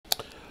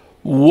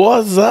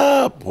What's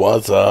up?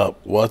 What's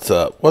up? What's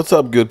up? What's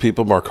up, good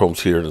people? Mark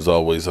Holmes here, and as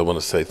always, I want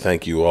to say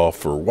thank you all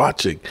for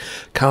watching,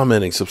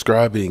 commenting,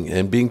 subscribing,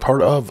 and being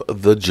part of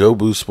the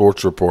Jobu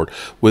Sports Report.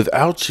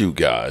 Without you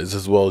guys,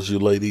 as well as you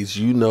ladies,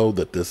 you know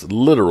that this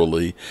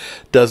literally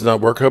does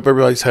not work. Hope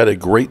everybody's had a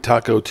great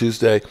Taco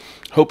Tuesday.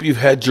 Hope you've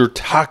had your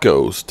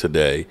tacos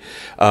today.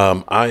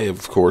 I,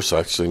 of course,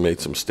 actually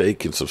made some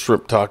steak and some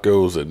shrimp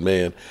tacos, and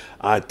man,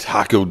 I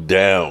tacoed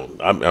down.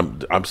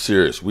 I'm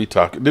serious.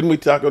 Didn't we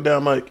taco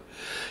down, Mike?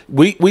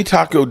 We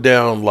tacoed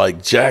down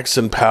like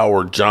Jackson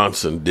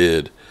Power-Johnson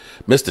did,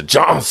 Mr.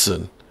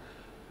 Johnson,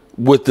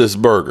 with this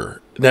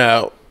burger.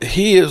 Now,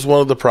 he is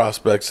one of the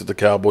prospects that the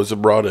Cowboys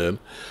have brought in.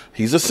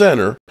 He's a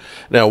center.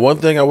 Now, one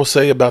thing I will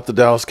say about the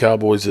Dallas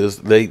Cowboys is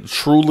they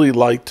truly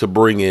like to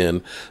bring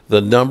in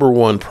the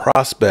 #1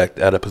 prospect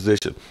at a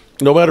position,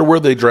 no matter where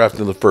they draft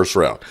in the first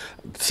round.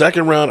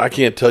 Second round, I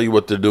can't tell you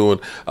what they're doing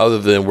other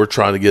than we're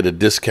trying to get a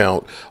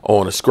discount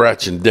on a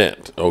scratch and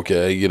dent,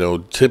 okay? You know,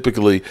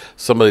 typically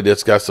somebody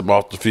that's got some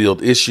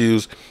off-the-field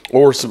issues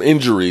or some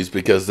injuries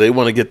because they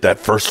want to get that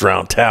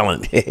first-round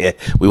talent.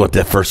 We want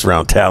that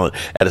first-round talent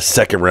at a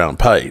second-round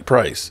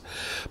price.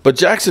 But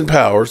Jackson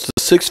Powers, the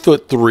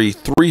 6'3",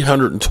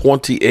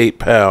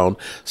 328-pound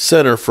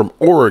center from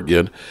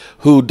Oregon,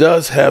 who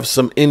does have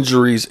some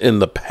injuries in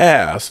the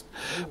past,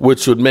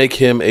 which would make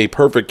him a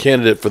perfect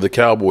candidate for the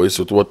Cowboys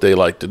with what they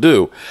like to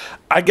do.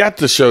 I got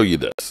to show you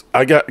this.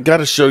 I got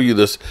to show you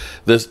this.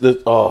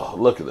 Oh,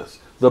 look at this.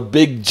 The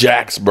Big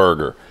Jack's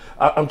burger.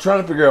 I'm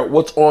trying to figure out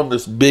what's on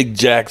this Big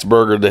Jack's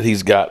burger that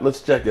he's got.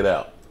 Let's check it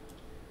out.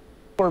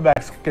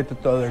 Quarterbacks get to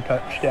throw their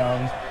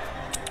touchdowns.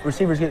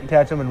 Receivers get to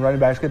catch them, and running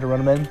backs get to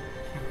run them in.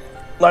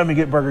 Let me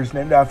get burgers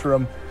named after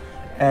them.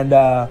 And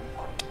I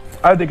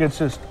think it's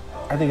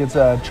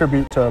a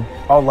tribute to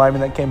all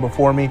linemen that came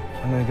before me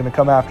and they're going to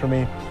come after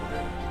me.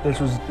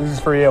 This is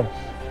for you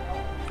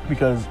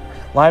because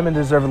linemen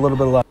deserve a little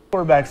bit of love.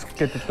 Quarterbacks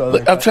get to throw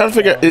their I'm trying to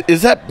figure out,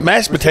 is that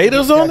mashed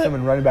potatoes on it?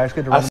 And running backs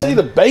get to run I see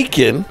the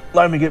bacon.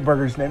 Let me get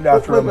burgers named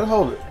after them.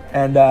 Hold it.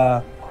 And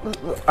I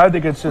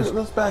think it's just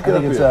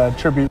a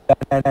tribute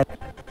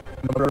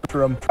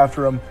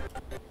after them.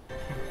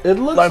 It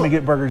looks Let me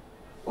get burgers.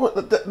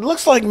 It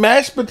looks like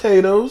mashed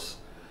potatoes.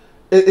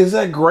 Is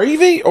that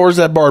gravy or is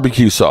that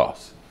barbecue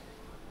sauce?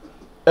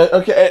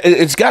 Okay,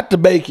 it's got the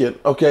bacon.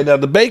 Okay, now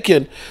the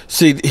bacon,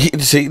 see,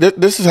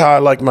 this is how I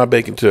like my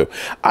bacon too.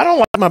 I don't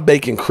like my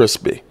bacon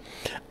crispy.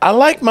 I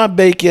like my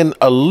bacon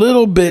a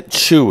little bit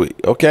chewy,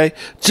 okay?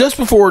 Just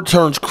before it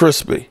turns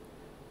crispy.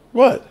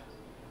 What?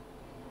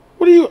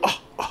 What are you...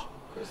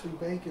 Crispy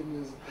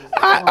bacon is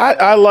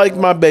I like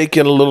my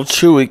bacon a little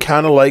chewy,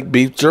 kind of like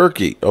beef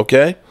jerky,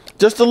 okay?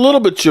 Just a little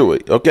bit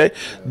chewy, okay?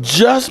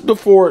 Just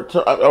before it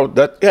turns...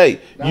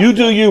 hey, you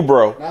do you,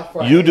 bro.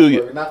 You do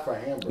you. Not for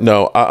hamburger.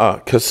 No,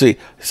 because see,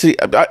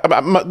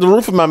 the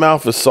roof of my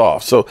mouth is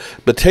soft. So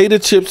potato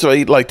chips, I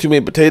eat like too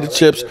many potato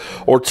chips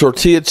or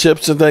tortilla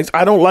chips and things.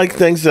 I don't like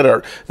things that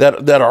are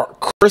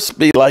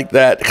crispy like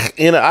that.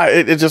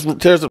 It just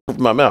tears the roof of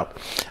my mouth.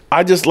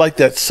 I just like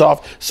that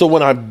soft. So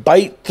when I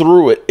bite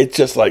through it, it's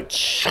just like,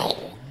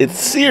 it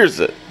sears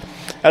it.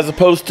 As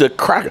opposed to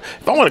cracker.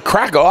 If I want a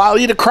cracker, I'll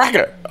eat a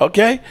cracker,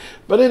 okay?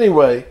 But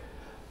anyway,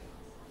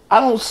 I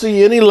don't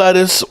see any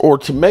lettuce or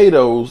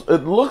tomatoes.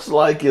 It looks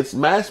like it's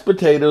mashed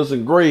potatoes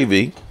and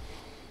gravy.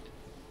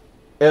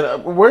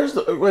 And where's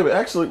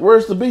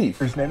the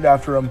beef? It's named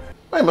after them.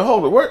 Wait a minute,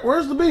 hold it.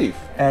 Where's the beef?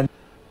 And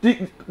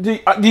do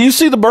you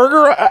see the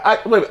burger?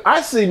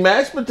 I see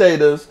mashed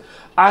potatoes.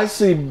 I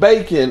see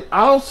bacon.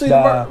 I don't see the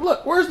burger.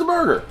 Look, where's the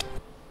burger?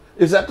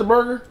 Is that the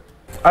burger?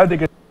 I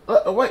think it's...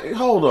 wait,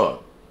 hold on.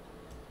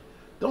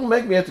 Don't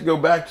make me have to go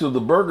back to the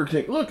Burger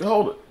King. Look,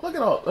 hold it. Look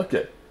at all.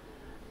 Okay.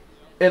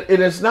 And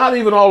it's not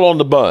even all on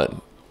the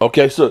bun.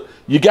 Okay, so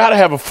you got to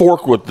have a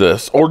fork with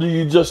this, or do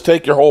you just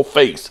take your whole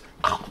face?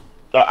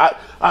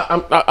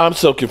 I'm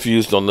so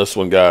confused on this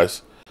one,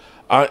 guys.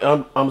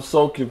 I'm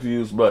so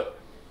confused, but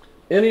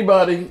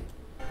anybody...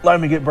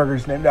 Let me get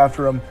burgers named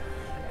after them.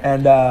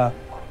 And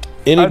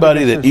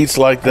anybody that eats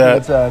like that,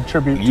 it's a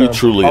tribute you to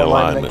truly all a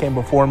linemen lineman. that came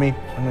before me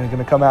and they're going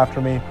to come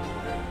after me.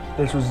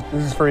 This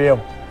is for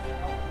you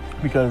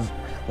because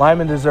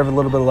linemen deserve a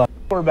little bit of love.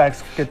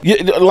 Quarterbacks get...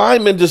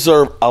 linemen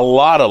deserve a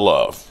lot of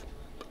love.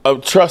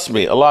 Trust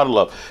me, a lot of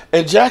love.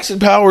 And Jackson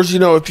Powers, you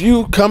know, if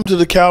you come to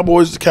the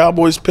Cowboys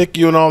pick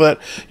you and all that,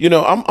 you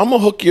know, I'm going to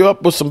hook you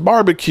up with some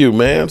barbecue,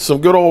 man. Some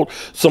good old,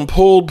 some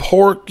pulled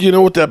pork, you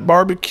know, with that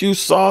barbecue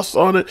sauce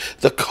on it,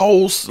 the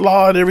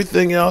coleslaw and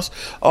everything else.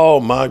 Oh,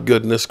 my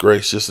goodness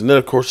gracious. And then,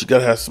 of course, you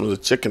got to have some of the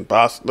chicken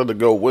pasta to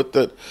go with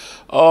it.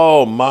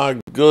 Oh, my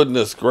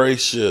goodness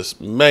gracious,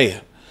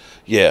 man.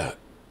 Yeah,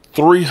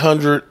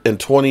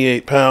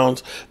 328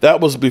 pounds. That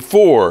was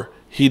before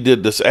he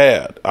did this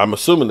ad. I'm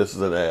assuming this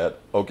is an ad,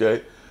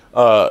 okay?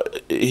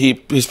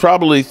 He's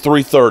probably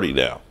 330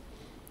 now.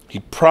 He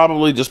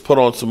probably just put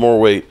on some more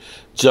weight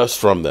just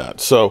from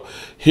that. So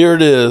here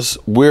it is.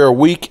 We're a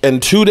week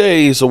and 2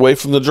 days away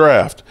from the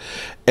draft.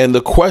 And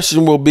the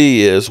question will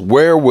be is,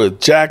 where would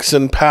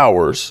Jackson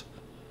Powers,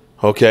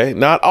 okay,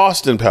 not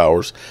Austin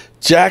Powers,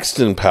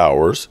 Jackson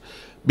Powers,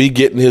 be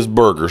getting his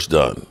burgers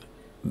done,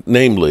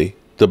 namely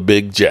the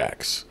Big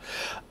Jacks.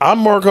 I'm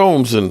Mark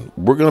Holmes, and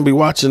we're going to be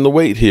watching the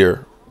weight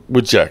here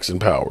with Jackson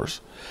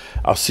Powers.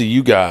 I'll see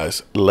you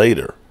guys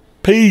later.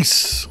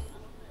 Peace.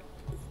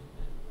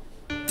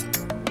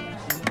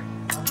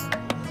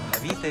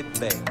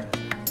 They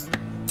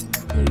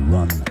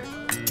run,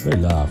 they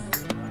laugh.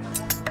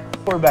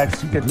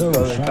 Quarterbacks get to throw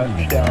their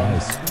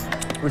touchdowns.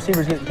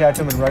 Receivers get to catch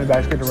them, and running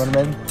backs get to run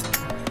them in.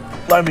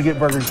 Let them get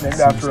burgers named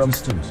after them.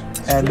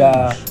 And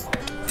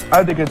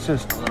I think it's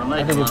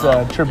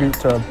a tribute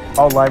to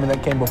all linemen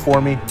that came before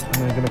me and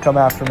they're going to come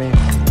after me.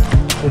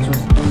 This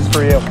is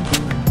for you,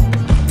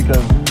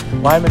 because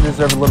linemen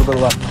deserve a little bit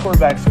of luck.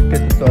 Quarterbacks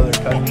get to throw their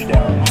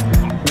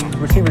touchdowns.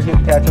 Receivers get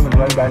to catch them, and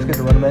running backs get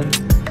to run them in.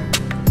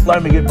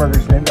 Let them get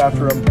burgers named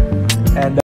after them. And